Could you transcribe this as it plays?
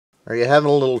Are you having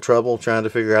a little trouble trying to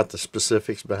figure out the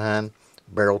specifics behind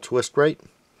barrel twist rate?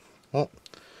 Well,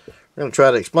 we're going to try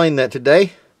to explain that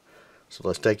today, so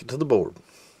let's take it to the board.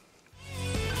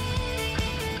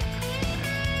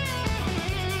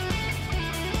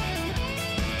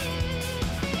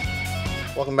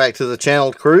 Welcome back to the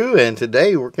channel, crew, and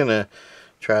today we're going to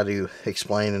try to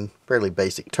explain in fairly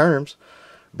basic terms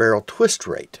barrel twist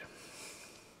rate.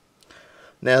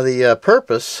 Now, the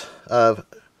purpose of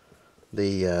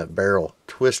the barrel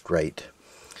twist rate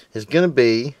is going to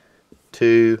be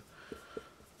to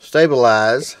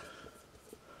stabilize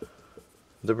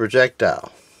the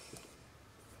projectile.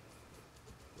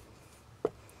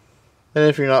 And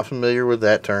if you're not familiar with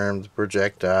that term, the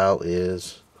projectile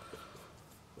is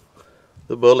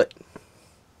the bullet.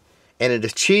 And it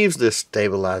achieves this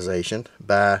stabilization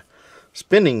by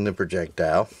spinning the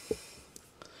projectile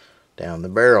down the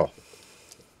barrel.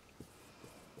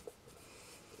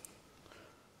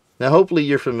 Now, hopefully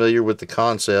you're familiar with the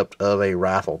concept of a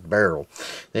rifled barrel.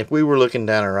 And if we were looking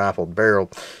down a rifled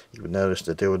barrel, you would notice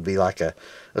that there would be like a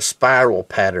spiral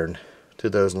pattern to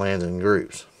those landing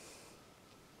grooves.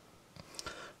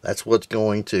 That's what's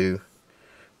going to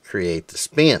create the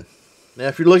spin. Now,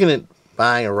 if you're looking at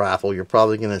buying a rifle, you're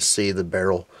probably going to see the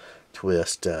barrel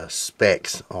twist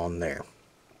specs on there.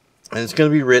 And it's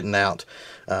going to be written out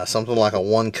something like a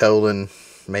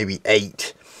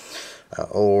 1:8,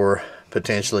 or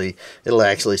potentially it'll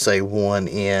actually say 1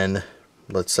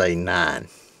 let's say 9.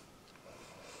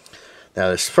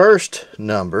 Now, this first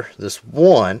number, this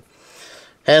 1,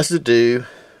 has to do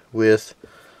with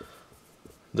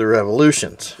the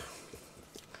revolutions.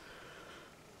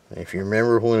 If you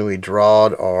remember when we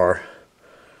drawed our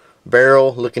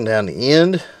barrel looking down the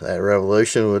end, that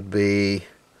revolution would be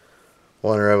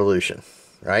 1 revolution,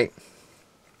 right?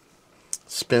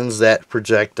 Spins that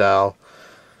projectile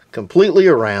completely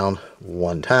around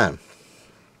 1 time.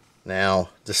 Now,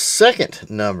 the second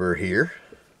number here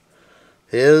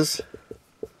is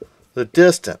the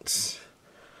distance,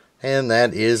 and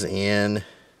that is in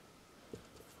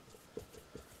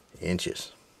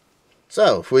inches.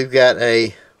 So if we've got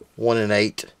a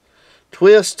 1:8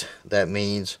 twist, that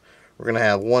means we're going to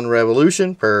have 1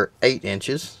 revolution per 8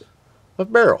 inches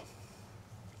of barrel.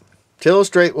 To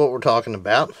illustrate what we're talking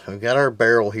about, we've got our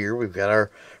barrel here, we've got our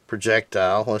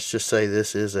projectile. Let's just say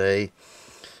this is a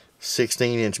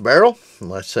 16-inch barrel. And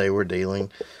let's say we're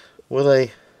dealing with a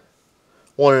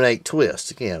 1:8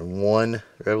 twist. Again, 1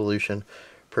 revolution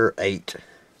per 8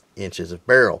 inches of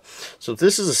barrel. So if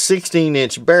this is a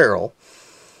 16-inch barrel,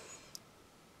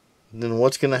 then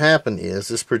what's going to happen is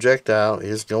this projectile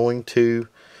is going to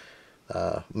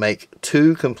make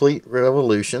 2 complete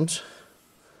revolutions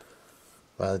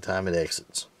by the time it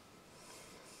exits.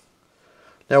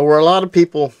 Now, where a lot of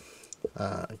people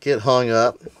get hung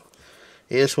up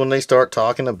is when they start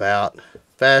talking about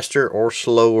faster or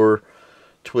slower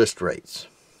twist rates.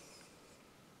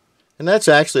 And that's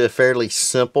actually a fairly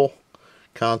simple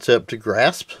concept to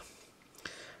grasp.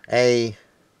 A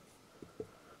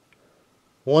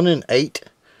 1:8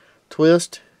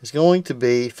 twist is going to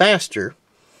be faster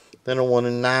than a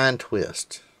 1:9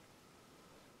 twist.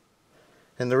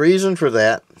 And the reason for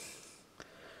that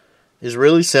is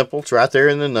really simple. It's right there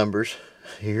in the numbers.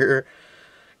 You're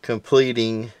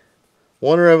completing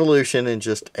 1 revolution in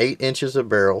just 8 inches of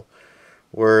barrel,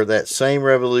 where that same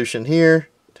revolution here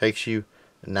takes you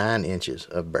 9 inches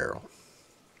of barrel.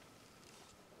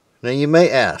 Now, you may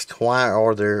ask, why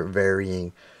are there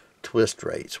varying twist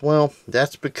rates? Well,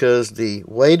 that's because the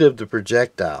weight of the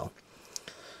projectile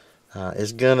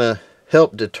is going to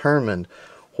help determine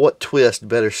what twist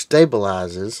better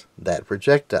stabilizes that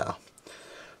projectile.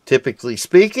 Typically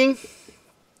speaking,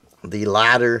 the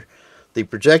lighter the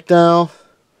projectile,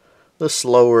 the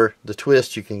slower the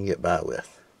twist you can get by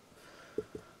with.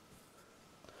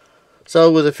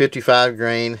 So with a 55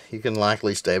 grain, you can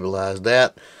likely stabilize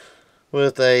that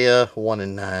with a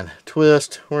 1:9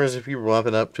 twist, whereas if you bump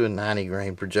it up to a 90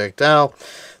 grain projectile,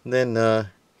 then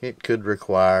it could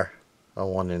require a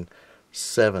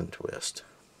 1:7 twist.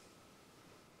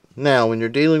 Now, when you're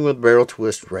dealing with barrel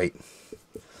twist rate,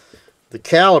 the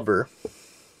caliber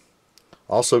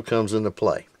also comes into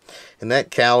play. And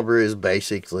that caliber is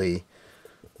basically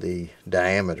the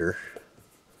diameter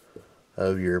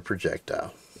of your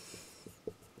projectile.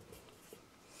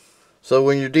 So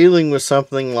when you're dealing with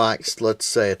something like, let's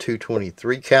say, a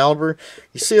 223 caliber,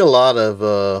 you see a lot of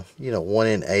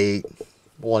 1:8,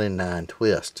 1:9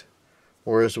 twist.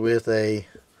 Whereas with a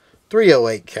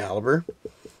 308 caliber,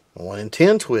 a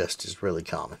 1:10 twist is really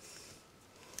common.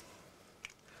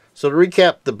 So to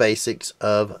recap the basics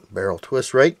of barrel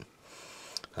twist rate,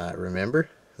 remember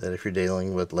that if you're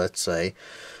dealing with, let's say,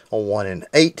 on 1 and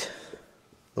 8.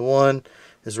 The 1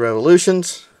 is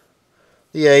revolutions.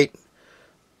 The 8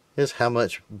 is how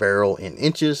much barrel in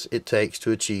inches it takes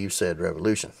to achieve said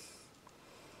revolution.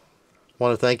 I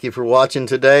want to thank you for watching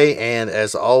today, and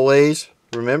as always,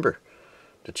 remember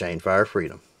to chain fire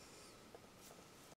freedom.